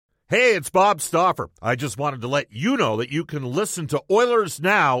Hey, it's Bob Stauffer. I just wanted to let you know that you can listen to Oilers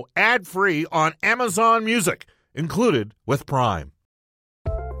Now ad-free on Amazon Music, included with Prime.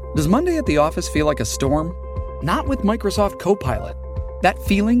 Does Monday at the office feel like a storm? Not with Microsoft Copilot. That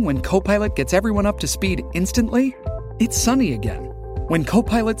feeling when Copilot gets everyone up to speed instantly? It's sunny again. When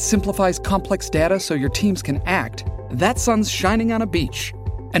Copilot simplifies complex data so your teams can act, that sun's shining on a beach.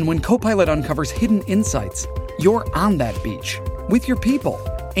 And when Copilot uncovers hidden insights, you're on that beach with your people.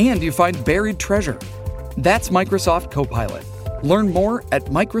 And you find buried treasure. That's Microsoft Copilot. Learn more at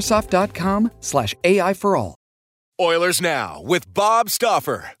Microsoft.com/AI for all. Oilers Now with Bob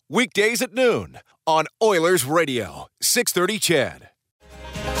Stauffer. Weekdays at noon on Oilers Radio, 630 CHED.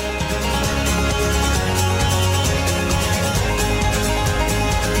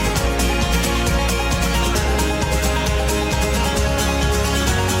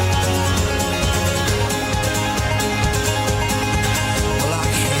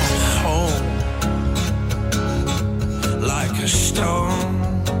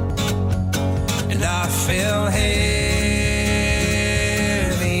 And I fell heavy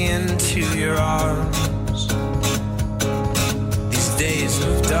into your arms. These days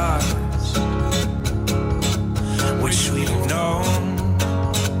of darkness, which we've known,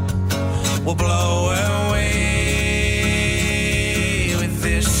 will blow away with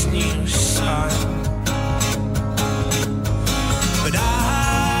this new sun. But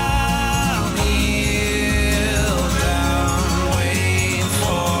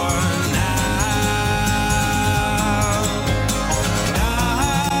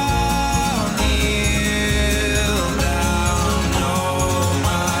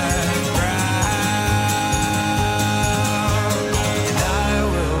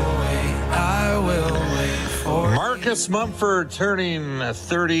Marcus Mumford turning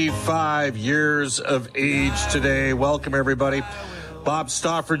 35 years of age today. Welcome, everybody. Bob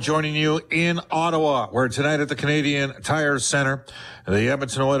Stauffer joining you in Ottawa, where tonight at the Canadian Tire Centre, the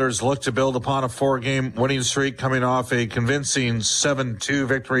Edmonton Oilers look to build upon a 4-game winning streak, coming off a convincing 7-2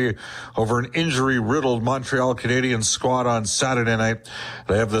 victory over an injury-riddled Montreal Canadiens squad on Saturday night.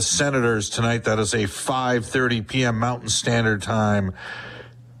 They have the Senators tonight. That is a 5:30 p.m. Mountain Standard Time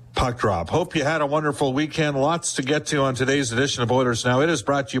puck drop. Hope you had a wonderful weekend. Lots to get to on today's edition of Oilers Now. It is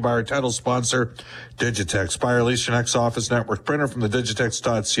brought to you by our title sponsor, Digitex. Buy or lease your next office network printer from the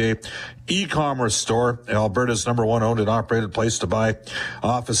Digitex.ca e-commerce store, Alberta's #1 owned and operated place to buy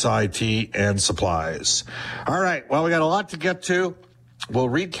office IT and supplies. All right. Well, we got a lot to get to. We'll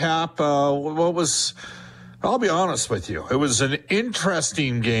recap what was... I'll be honest with you. It was an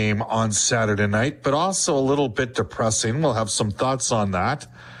interesting game on Saturday night, but also a little bit depressing. We'll have some thoughts on that.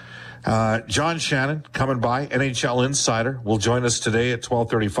 John Shannon coming by, NHL Insider, will join us today at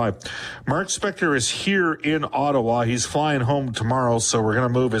 12:35. Mark Spector is here in Ottawa. He's flying home tomorrow, so we're going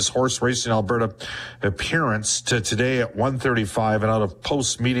to move his Horse Racing Alberta appearance to today at 1:35. And out of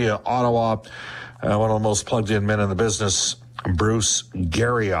Post Media Ottawa, one of the most plugged-in men in the business, Bruce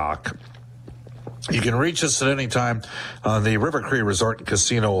Garriock. You can reach us at any time on the River Cree Resort and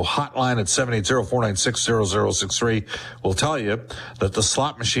Casino hotline at 780-496-0063. We'll tell you that the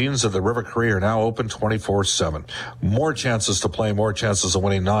slot machines of the River Cree are now open 24/7. More chances to play, more chances of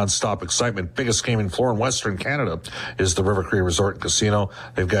winning, non-stop excitement. Biggest gaming floor in Western Canada is the River Cree Resort and Casino.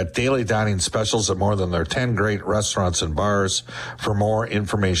 They've got daily dining specials at more than their 10 great restaurants and bars. For more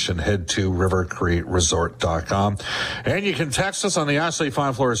information, head to rivercreeresort.com. And you can text us on the Ashley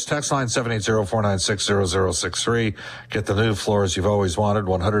Fine Floors text line 780-496-0063. Get the new floors you've always wanted,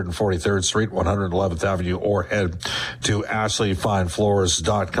 143rd Street, 111th Avenue, or head to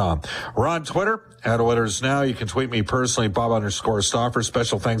ashleyfinefloors.com. We're on Twitter at Oilers Now. You can tweet me personally, Bob_Stauffer.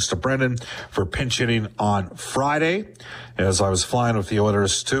 Special thanks to Brendan for pinch hitting on Friday as I was flying with the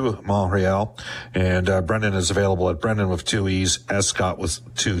Oilers to Montreal. And Brendan is available at Brendan with 2 E's, Escott with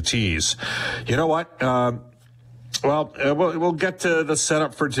 2 T's. You know what? We'll get to the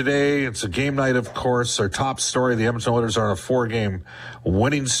setup for today. It's a game night, of course. Our top story, the Edmonton Oilers are on a 4-game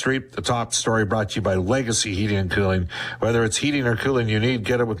winning streak. The top story brought to you by Legacy Heating and Cooling. Whether it's heating or cooling you need,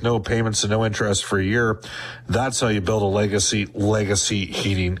 get it with no payments and no interest for a year. That's how you build a legacy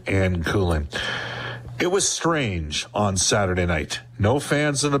heating and cooling. It was strange on Saturday night. No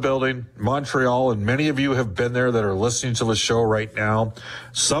fans in the building, Montreal, and many of you have been there that are listening to the show right now.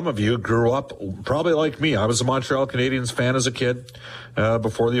 Some of you grew up probably like me. I was a Montreal Canadiens fan as a kid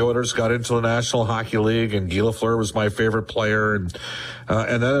before the Oilers got into the National Hockey League, and Guy Lafleur was my favorite player.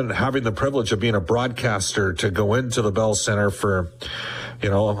 And then having the privilege of being a broadcaster to go into the Bell Center for,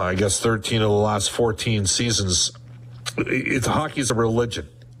 I guess 13 of the last 14 seasons. Hockey's a religion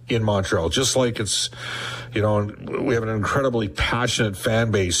in Montreal, just like it's, You know, and we have an incredibly passionate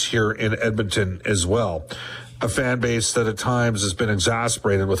fan base here in Edmonton as well. A fan base that at times has been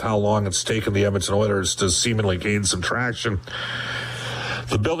exasperated with how long it's taken the Edmonton Oilers to seemingly gain some traction.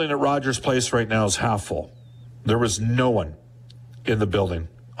 The building at Rogers Place right now is half full. There was no one in the building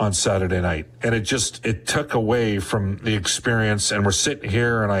on Saturday night, and it took away from the experience. And we're sitting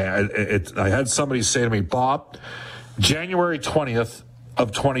here, and I had somebody say to me, Bob, January 20th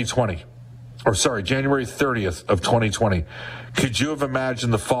of 2020, or sorry, January 30th of 2020, could you have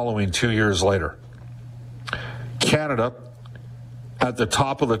imagined the following 2 years later? Canada at the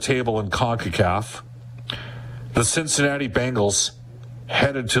top of the table in CONCACAF, the Cincinnati Bengals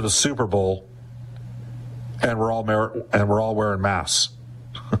headed to the Super Bowl, and we're all wearing masks.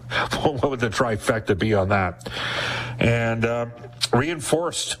 What would the trifecta be on that? And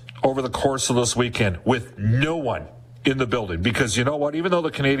reinforced over the course of this weekend with no one in the building, because you know what? Even though the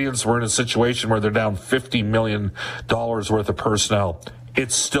Canadians were in a situation where they're down $50 million worth of personnel,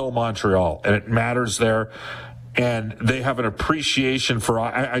 it's still Montreal, and it matters there. And they have an appreciation for,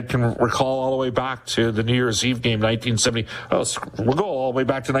 I can recall all the way back to the New Year's Eve game, 1970. We'll go all the way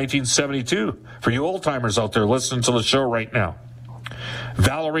back to 1972 for you old timers out there listening to the show right now.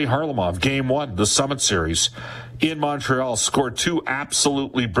 Valerie Harlamov, game one, the Summit Series in Montreal, scored 2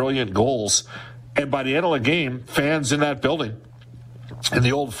 absolutely brilliant goals. And by the end of the game, fans in that building, in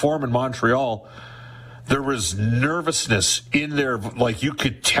the Old Forum in Montreal, there was nervousness in there. Like you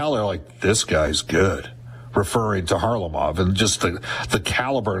could tell, they're like, this guy's good, referring to Harlamov and just the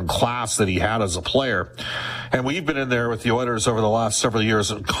caliber and class that he had as a player. And we've been in there with the Oilers over the last several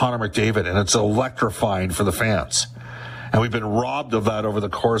years with Connor McDavid, and it's electrifying for the fans. And we've been robbed of that over the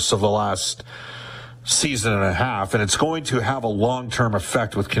course of the last season and a half, and it's going to have a long-term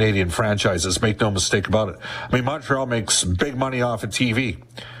effect with Canadian franchises, make no mistake about it. I mean, Montreal makes big money off of TV,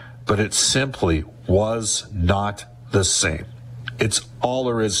 but it simply was not the same. It's all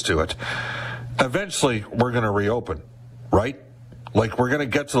there is to it. Eventually, we're going to reopen, right? Like, we're going to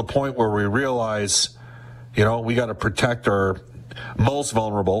get to the point where we realize, you know, we got to protect our most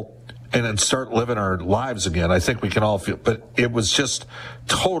vulnerable and then start living our lives again. I think we can all feel, but it was just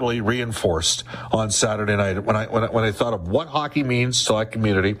totally reinforced on Saturday night when I thought of what hockey means to that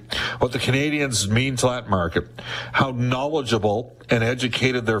community, what the Canadians mean to that market, how knowledgeable and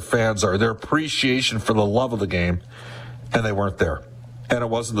educated their fans are, their appreciation for the love of the game, and they weren't there. And it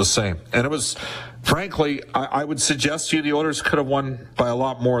wasn't the same. And it was, frankly, I would suggest to you the Oilers could have won by a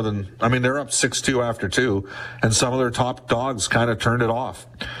lot more than, I mean, they're up 6-2 after 2, and some of their top dogs kind of turned it off.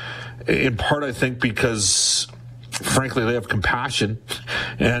 In part, I think, because, frankly, they have compassion,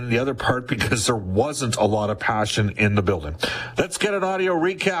 and the other part because there wasn't a lot of passion in the building. Let's get an audio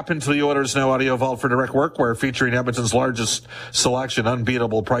recap into the Oilers Now Audio Vault for Direct Workwear, featuring Edmonton's largest selection,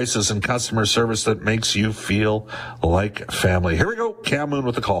 unbeatable prices, and customer service that makes you feel like family. Here we go. Cam Moon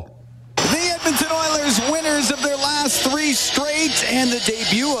with the call. The Edmonton Oilers, winners of their last 3 straight, and the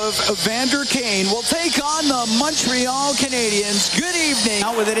debut of Evander Kane will take on the Montreal Canadiens. Good evening.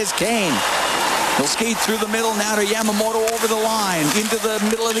 Out with it is Kane. He'll skate through the middle now to Yamamoto over the line. Into the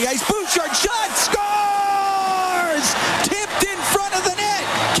middle of the ice. Bouchard shot. Scores! Tipped in front of the net.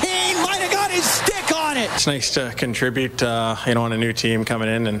 Kane might have got his stick on it. It's nice to contribute, on a new team coming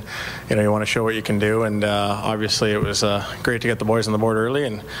in, and, you want to show what you can do. And obviously it was great to get the boys on the board early,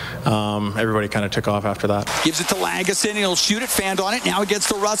 and everybody kind of took off after that. Gives it to Lagesson. He'll shoot it. Fanned on it. Now it gets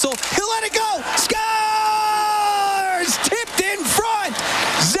to Russell. He'll let it go. Scores! Tipped in front.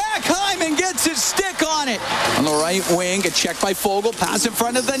 Zach Hyman gets his stick on it. On the right wing, a check by Foegele. Pass in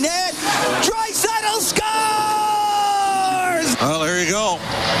front of the net. Draisaitl scores! Well, there you go.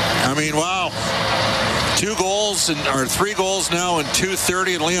 I mean, wow. 3 goals now in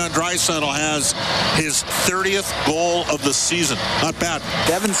 2:30, and Leon Draisaitl has his 30th goal of the season. Not bad.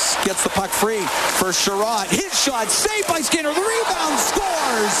 Devins gets the puck free for Sherratt. His shot saved by Skinner. The rebound,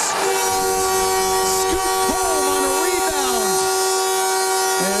 scores! Scooped home on a rebound.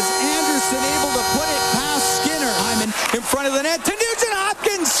 As Anderson able to put it past Skinner. Hyman in front of the net to Nugent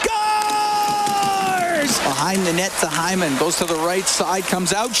Hopkins. Scores! Behind the net to Hyman. Goes to the right side,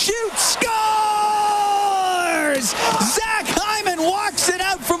 comes out, shoots, scores! Zach Hyman walks it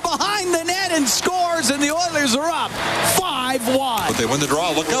out from behind the net and scores, and the Oilers are up 5-1. But they win the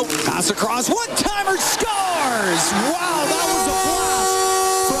draw. Look out. Pass across. One-timer scores. Wow, that was a blast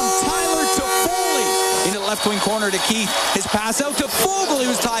from Tyler to Foley. Into the left wing corner to Keith. His pass out to Foegele. He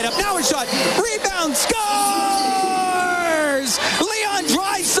was tied up. Now a shot. Rebound. Scores. Leon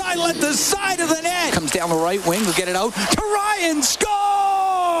Draisaitl at the side of the net. Comes down the right wing. We'll get it out to Ryan.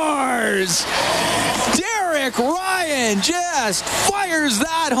 Scores. Derek Ryan just fires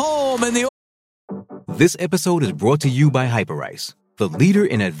that home, and the This episode is brought to you by Hyperice, the leader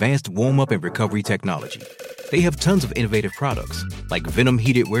in advanced warm-up and recovery technology. They have tons of innovative products, like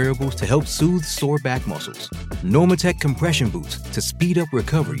Venom-heated wearables to help soothe sore back muscles, Normatec compression boots to speed up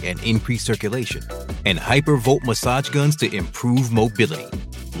recovery and increase circulation, and Hypervolt massage guns to improve mobility.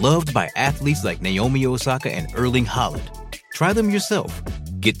 Loved by athletes like Naomi Osaka and Erling Haaland. Try them yourself.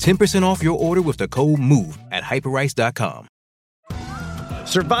 Get 10% off your order with the code MOVE at Hyperice.com.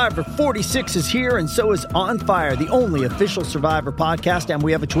 Survivor 46 is here, and so is On Fire, the only official Survivor podcast, and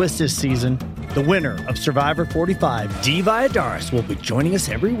we have a twist this season. The winner of Survivor 45, Dee Valladares, will be joining us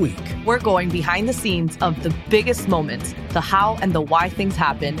every week. We're going behind the scenes of the biggest moments, the how and the why things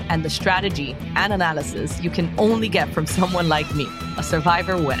happen, and the strategy and analysis you can only get from someone like me, a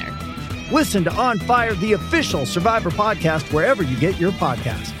Survivor winner. Listen to On Fire, the official Survivor podcast, wherever you get your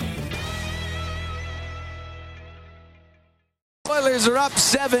podcast. Oilers are up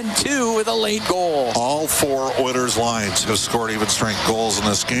 7-2 with a late goal. All four Oilers lines have scored even strength goals in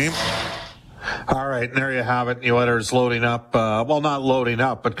this game. All right, and there you have it. The Oilers loading up, well, not loading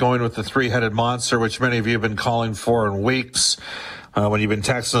up, but going with the three-headed monster, which many of you have been calling for in weeks. When you've been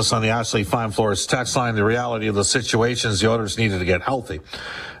texting us on the Ashley Fine Floors text line, the reality of the situation is the Oilers needed to get healthy.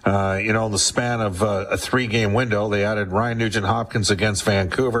 In the span of a three-game window, they added Ryan Nugent-Hopkins against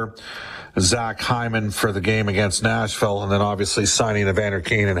Vancouver, Zach Hyman for the game against Nashville, and then obviously signing Evander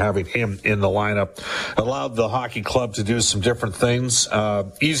Kane and having him in the lineup allowed the hockey club to do some different things.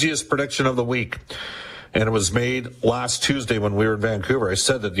 Easiest prediction of the week. And it was made last Tuesday when we were in Vancouver. I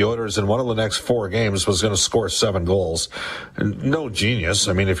said that the Oilers in one of the next four games was going to score 7 goals. And no genius.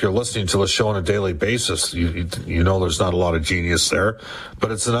 I mean, if you're listening to the show on a daily basis, you know there's not a lot of genius there.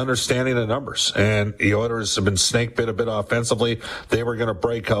 But it's an understanding of numbers. And the Oilers have been snake bit a bit offensively. They were going to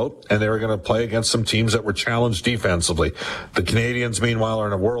break out, and they were going to play against some teams that were challenged defensively. The Canadians, meanwhile, are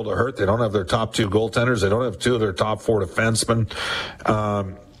in a world of hurt. They don't have their top 2 goaltenders. They don't have 2 of their top 4 defensemen.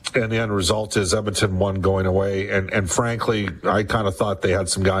 And the end result is Edmonton won going away. And frankly, I kind of thought they had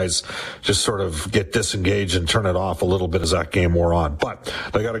some guys just sort of get disengaged and turn it off a little bit as that game wore on. But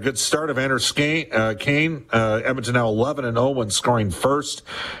they got a good start. Evander Kane, Edmonton now 11-0 when scoring first.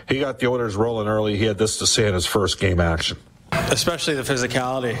 He got the Oilers rolling early. He had this to say in his first game action. Especially the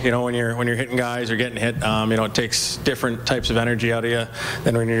physicality, when you're hitting guys or getting hit, it takes different types of energy out of you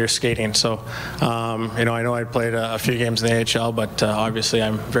than when you're just skating. So, I know I played a few games in the AHL, but obviously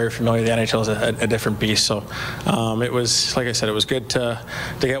I'm very familiar. The NHL is a different beast. So, it was, like I said, it was good to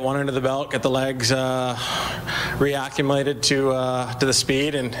get one under the belt, get the legs reacclimated to the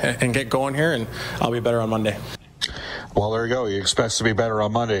speed and get going here, and I'll be better on Monday. Well, there you go. He expects to be better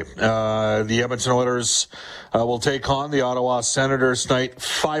on Monday. The Edmonton Oilers will take on the Ottawa Senators tonight.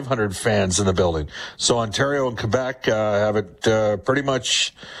 500 fans in the building. So Ontario and Quebec have it pretty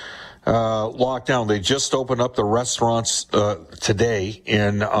much locked down. They just opened up the restaurants today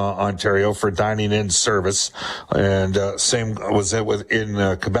in Ontario for dining in service, and same was it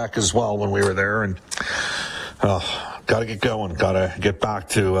in Quebec as well when we were there. And got to get going. Got to get back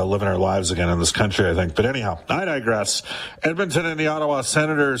to living our lives again in this country, I think. But anyhow, I digress. Edmonton and the Ottawa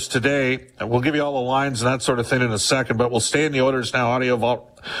Senators today. We'll give you all the lines and that sort of thing in a second, but we'll stay in the Oilers now. Audio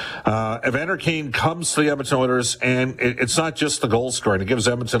vault. Evander Kane comes to the Edmonton Oilers, and it's not just the goal scoring. It gives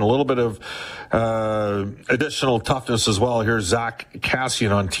Edmonton a little bit of additional toughness as well. Here's Zach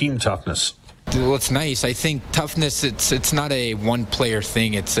Kassian on team toughness. Well, it's nice. I think toughness, it's not a one-player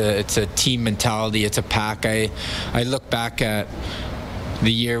thing. It's a team mentality. It's a pack. I look back at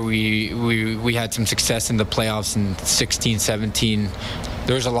the year we had some success in the playoffs in 16, 17.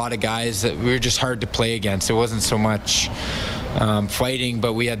 There was a lot of guys that we were just hard to play against. It wasn't so much fighting,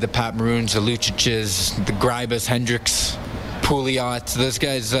 but we had the Pat Maroons, the Luciches, the Grybas, Hendricks, Pouliot. Those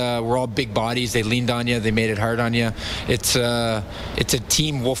guys were all big bodies. They leaned on you. They made it hard on you. It's a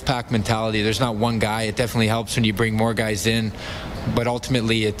team Wolfpack mentality. There's not one guy. It definitely helps when you bring more guys in, but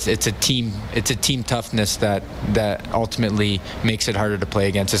ultimately it's a team toughness that ultimately makes it harder to play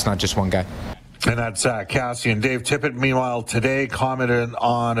against. It's not just one guy. And that's Kassian. Dave Tippett, meanwhile, today commented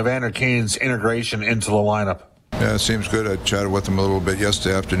on Evander Kane's integration into the lineup. Yeah, it seems good. I chatted with him a little bit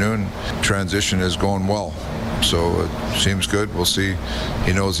yesterday afternoon. Transition is going well. So it seems good. We'll see.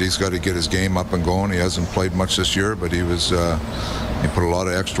 He knows he's got to get his game up and going. He hasn't played much this year, but he put a lot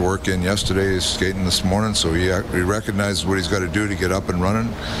of extra work in yesterday. He's skating this morning, so he recognizes what he's got to do to get up and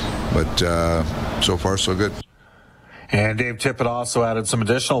running. But so far, so good. And Dave Tippett also added some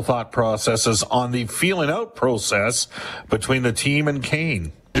additional thought processes on the feeling out process between the team and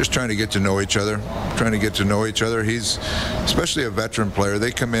Kane. Just trying to get to know each other. He's especially a veteran player.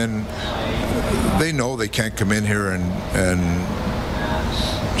 They come in, they know they can't come in here and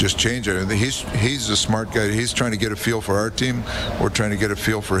just change it. He's a smart guy. He's trying to get a feel for our team. We're trying to get a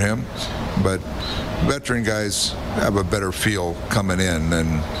feel for him. But veteran guys have a better feel coming in,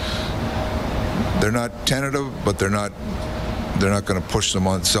 and they're not tentative, but they're not going to push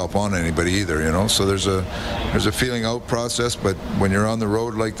themselves on anybody either, you know. So there's a feeling out process, but when you're on the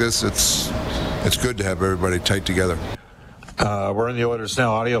road like this, it's good to have everybody tight together. We're in the Oilers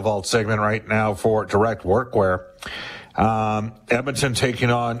Now Audio Vault segment right now for Direct Workwear. Edmonton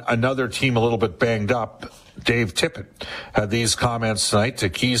taking on another team a little bit banged up. Dave Tippett had these comments tonight to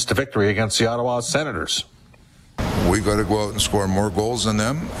keys to victory against the Ottawa Senators. We've got to go out and score more goals than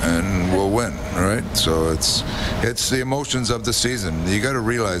them, and we'll win, right? So it's the emotions of the season. You got to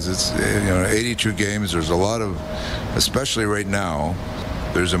realize it's 82 games. There's a lot of, especially right now,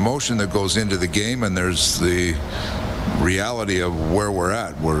 there's emotion that goes into the game, and there's the reality of where we're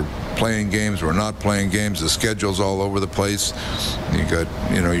at. We're playing games, we're not playing games, the schedule's all over the place.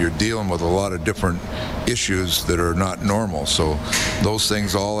 You're dealing with a lot of different issues that are not normal. So those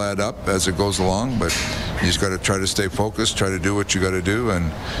things all add up as it goes along, but you just got to try to stay focused, try to do what you got to do.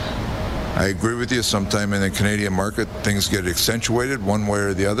 And I agree with you, sometime in the Canadian market things get accentuated one way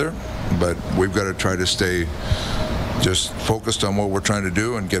or the other, but we've got to try to stay just focused on what we're trying to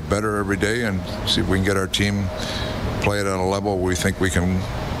do and get better every day and see if we can get our team play it on a level where we think we can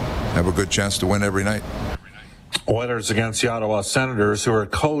have a good chance to win every night. Oilers against the Ottawa Senators, who are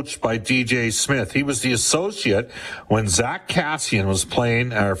coached by DJ Smith. He was the associate when Zach Kassian was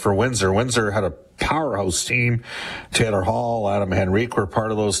playing for Windsor. Windsor had a powerhouse team. Taylor Hall, Adam Henrique were part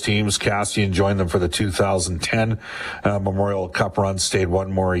of those teams. Kassian joined them for the 2010 Memorial Cup run, stayed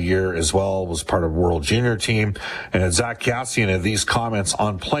one more year as well, was part of World Junior team. And Zach Kassian had these comments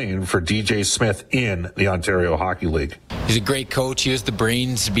on playing for DJ Smith in the Ontario Hockey League. He's a great coach. He was the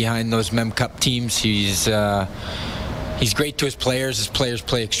brains behind those Mem Cup teams. He's great to his players. His players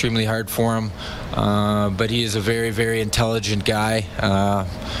play extremely hard for him. But he is a very, very intelligent guy.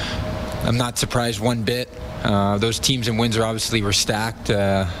 I'm not surprised one bit. Those teams in Windsor obviously were stacked. We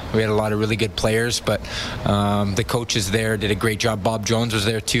had a lot of really good players, but the coaches there did a great job. Bob Jones was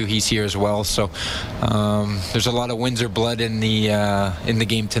there too. He's here as well. So there's a lot of Windsor blood in the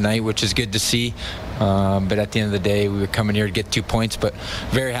game tonight, which is good to see. But at the end of the day, we were coming here to get 2 points. But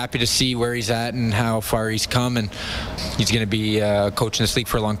very happy to see where he's at and how far he's come, and he's going to be coaching this league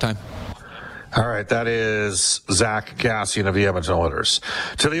for a long time. All right, that is Zach Kassian of the Edmonton Oilers.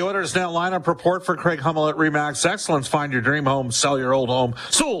 To the Oilers Now lineup report for Craig Hummel at RE/MAX Excellence. Find your dream home, sell your old home.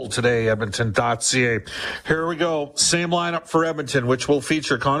 Sold today, Edmonton.ca. Here we go. Same lineup for Edmonton, which will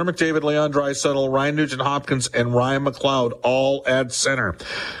feature Connor McDavid, Leon Draisaitl, Ryan Nugent-Hopkins, and Ryan McLeod, all at center.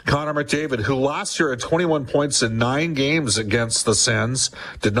 Connor McDavid, who last year had 21 points in 9 games against the Sens,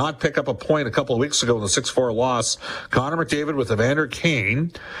 did not pick up a point a couple of weeks ago in the 6-4 loss. Connor McDavid with Evander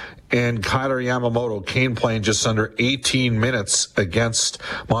Kane and Kyler Yamamoto. Kane playing just under 18 minutes against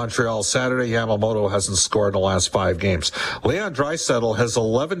Montreal Saturday. Yamamoto hasn't scored in the last 5 games. Leon Draisaitl has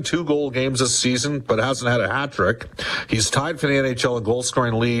 11 two-goal games this season, but hasn't had a hat trick. He's tied for the NHL in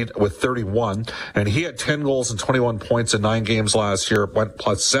goal-scoring lead with 31, and he had 10 goals and 21 points in 9 games last year. Went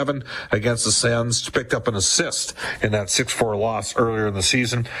 +7 against the Sens. Picked up an assist in that 6-4 loss earlier in the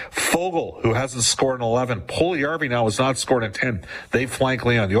season. Fogle, who hasn't scored in 11. Puljujarvi now has not scored in 10. They flank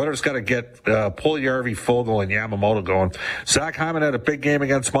Leon. The Oilers got to get Puljujarvi, Fogle, and Yamamoto going. Zach Hyman had a big game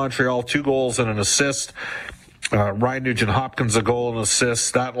against Montreal, 2 goals and an assist. Ryan Nugent-Hopkins a goal and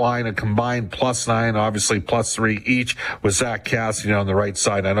assist. That line a combined +9, obviously +3 each, with Zach Kassian on the right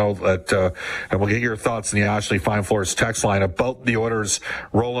side. I know that, and we'll get your thoughts in the Ashley Fine Floors text line about the Oilers,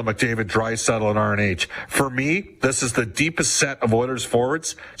 Roland McDavid, Draisaitl, and RNH. For me, this is the deepest set of Oilers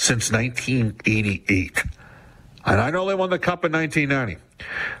forwards since 1988. And I know they won the Cup in 1990.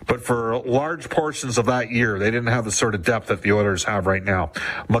 But for large portions of that year, they didn't have the sort of depth that the Oilers have right now.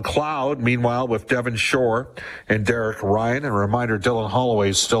 McLeod, meanwhile, with Devon Shore and Derek Ryan. And a reminder, Dylan Holloway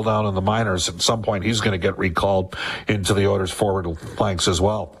is still down in the minors. At some point, he's going to get recalled into the Oilers forward flanks as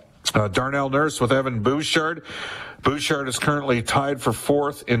well. Darnell Nurse with Evan Bouchard. Bouchard is currently tied for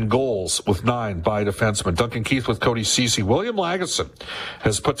 4th in goals with 9 by defensemen. Duncan Keith with Cody Ceci. William Lagesson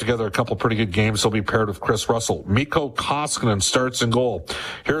has put together a couple pretty good games. He'll be paired with Chris Russell. Mikko Koskinen starts in goal.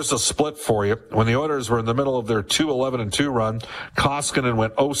 Here's a split for you. When the Oilers were in the middle of their 2-11-2 run, Koskinen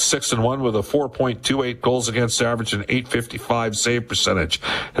went 0-6-1 with a 4.28 goals against average and .855 save percentage.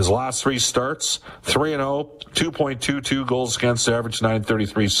 His last 3 starts, 3-0, 2.22 goals against average,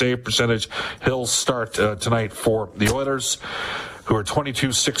 .933 save percentage. He'll start tonight for the Oilers, who are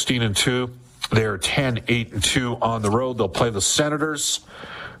 22-16-2. They're 10-8-2 on the road. They'll play the Senators,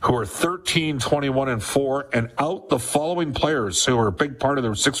 who are 13, 21, and 4, and out the following players who were a big part of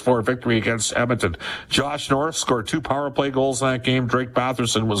their 6-4 victory against Edmonton. Josh Norris scored 2 power play goals in that game. Drake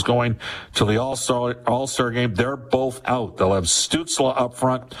Batherson was going to the All-Star game. They're both out. They'll have Stützle up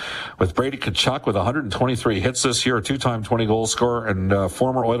front with Brady Tkachuk with 123 hits this year, a 2-time 20-goal scorer, and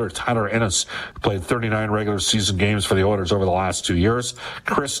former Oiler Tyler Ennis played 39 regular season games for the Oilers over the last 2 years.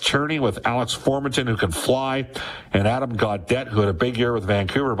 Chris Tierney with Alex Formenton, who can fly, and Adam Gaudette, who had a big year with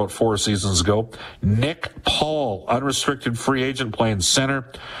Vancouver about 4 seasons ago. Nick Paul, unrestricted free agent, playing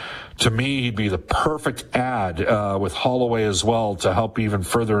center. To me, he'd be the perfect add with Holloway as well to help even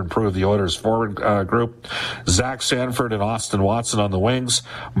further improve the Oilers' forward group. Zach Sanford and Austin Watson on the wings.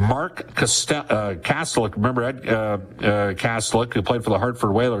 Mark Kastelic, remember Ed Kastelic, who played for the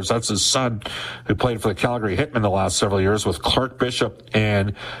Hartford Whalers. That's his son, who played for the Calgary Hitmen the last several years, with Clark Bishop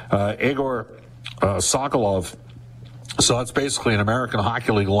and Igor Sokolov. So that's basically an American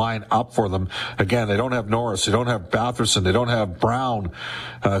Hockey League line up for them. Again, they don't have Norris, they don't have Batherson, they don't have Brown,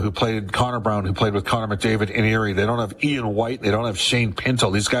 Connor Brown, who played with Connor McDavid in Erie. They don't have Ian White, they don't have Shane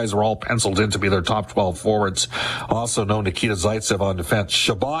Pinto. These guys are all penciled in to be their top 12 forwards. Also no Nikita Zaitsev on defense.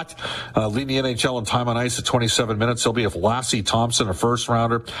 Shabbat, leading the NHL in time on ice at 27 minutes. He'll be with Lassie Thompson, a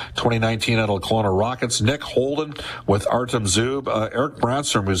first-rounder, 2019 out of the Kelowna Rockets. Nick Holden with Artem Zub. Eric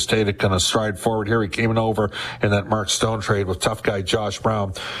Branstrom, who's taken a stride forward here. He came in over in that Mark Stone trade with tough guy Josh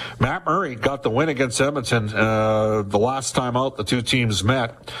Brown. Matt Murray got the win against Edmonton the last time out the two teams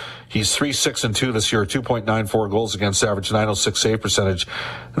met. He's 3-6-2 this year, 2.94 goals against average, 906 save percentage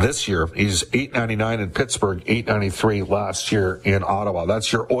this year. He's .899 in Pittsburgh, .893 last year in Ottawa.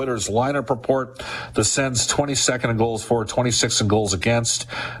 That's your Oilers lineup report. The Sens 22nd in goals for, 26 in goals against,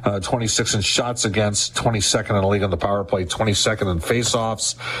 26 in shots against, 22nd in the league on the power play, 22nd in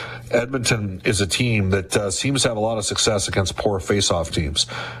faceoffs. Edmonton is a team that seems to have a lot of success against poor faceoff teams.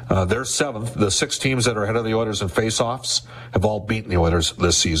 They're 7th. The 6 teams that are ahead of the Oilers in faceoffs have all beaten the Oilers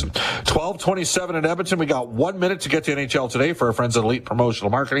this season. 12:27 in Edmonton. We got 1 minute to get to NHL Today for our friends at Elite Promotional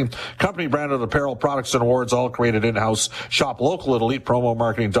Marketing. Company branded apparel, products, and awards, all created in-house. Shop local at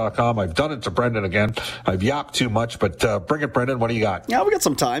ElitePromoMarketing.com. I've done it to Brendan again. I've yapped too much, but bring it, Brendan. What do you got? Yeah, we got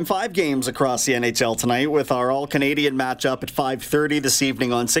some time. 5 games across the NHL tonight with our All-Canadian matchup at 5:30 this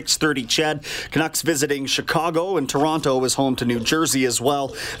evening on 6:30. Ched. Canucks visiting Chicago, and Toronto is home to New Jersey as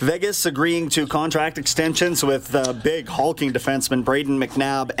well. Vegas agreeing to contract extensions with big hulking defenseman Braden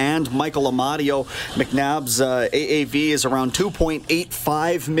McNabb and Michael Amadio. McNabb's AAV is around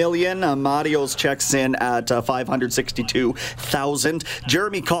 $2.85 million. Amadio's checks in at $562,000.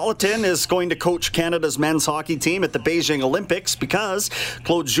 Jeremy Colleton is going to coach Canada's men's hockey team at the Beijing Olympics because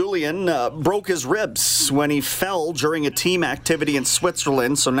Claude Julien broke his ribs when he fell during a team activity in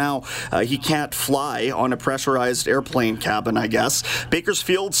Switzerland. So now he can't fly on a pressurized airplane cabin, I guess.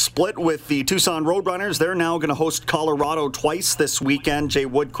 Bakersfield split with the Tucson Roadrunners. They're now going to host Colorado twice this weekend. Jay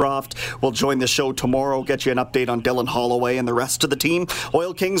Woodcroft will join the show tomorrow, get you an update on Dylan Holloway and the rest of the team.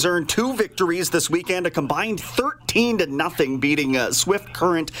 Oil Kings earned 2 victories this weekend, a combined 13-0, beating Swift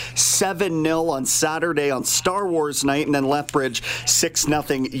Current 7-0 on Saturday on Star Wars night, and then Lethbridge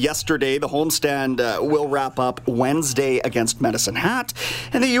 6-0 yesterday. The homestand will wrap up Wednesday against Medicine Hat.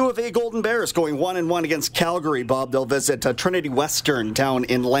 And the U of A Golden Bears going 1-1 against Calgary, Bob. They'll visit Trinity Western down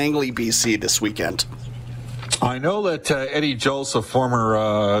in Langley, BC this weekend. I know that Eddie Joseph,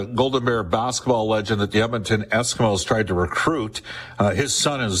 former Golden Bear basketball legend that the Edmonton Eskimos tried to recruit, his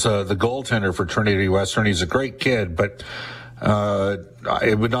son is the goaltender for Trinity Western. He's a great kid, but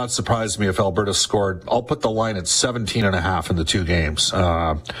it would not surprise me if Alberta scored. I'll put the line at 17.5 in the 2 games.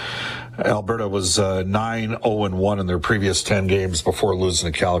 Alberta was 9-0-1 in their previous 10 games before losing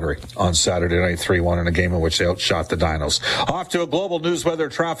to Calgary on Saturday night 3-1 in a game in which they outshot the Dinos. Off to a global news weather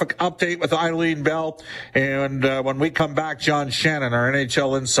traffic update with Eileen Bell. And when we come back, John Shannon, our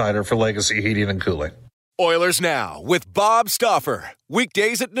NHL insider for Legacy Heating and Cooling. Oilers Now with Bob Stauffer.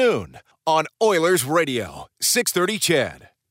 Weekdays at noon on Oilers Radio, 630 CHED.